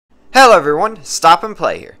Hello everyone, Stop and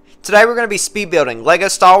Play here. Today we're going to be speed building LEGO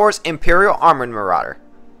Star Wars Imperial Armored Marauder.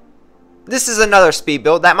 This is another speed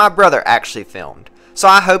build that my brother actually filmed, so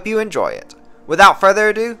I hope you enjoy it. Without further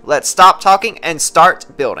ado, let's stop talking and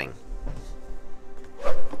start building.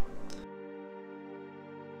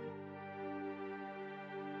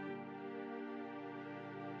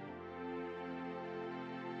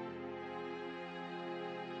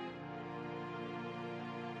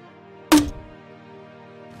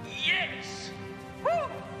 Yes! Woo!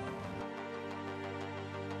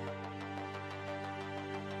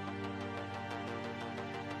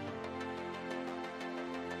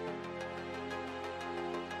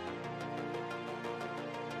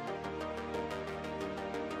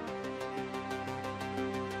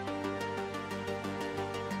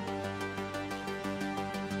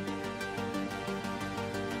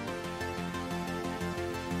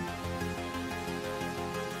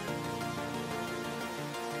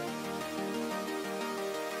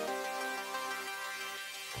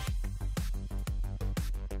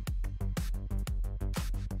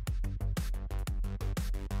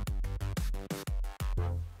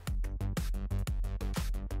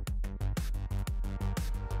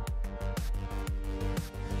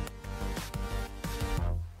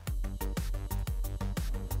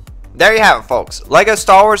 There you have it folks, LEGO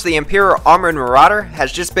Star Wars The Imperial Armored Marauder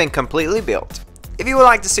has just been completely built. If you would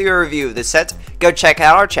like to see a review of this set, go check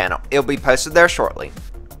out our channel, it'll be posted there shortly.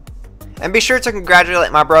 And be sure to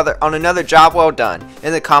congratulate my brother on another job well done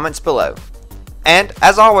in the comments below. And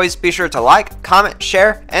as always, be sure to like, comment,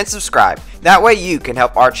 share, and subscribe, that way you can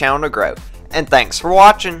help our channel to grow. And thanks for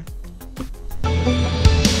watching!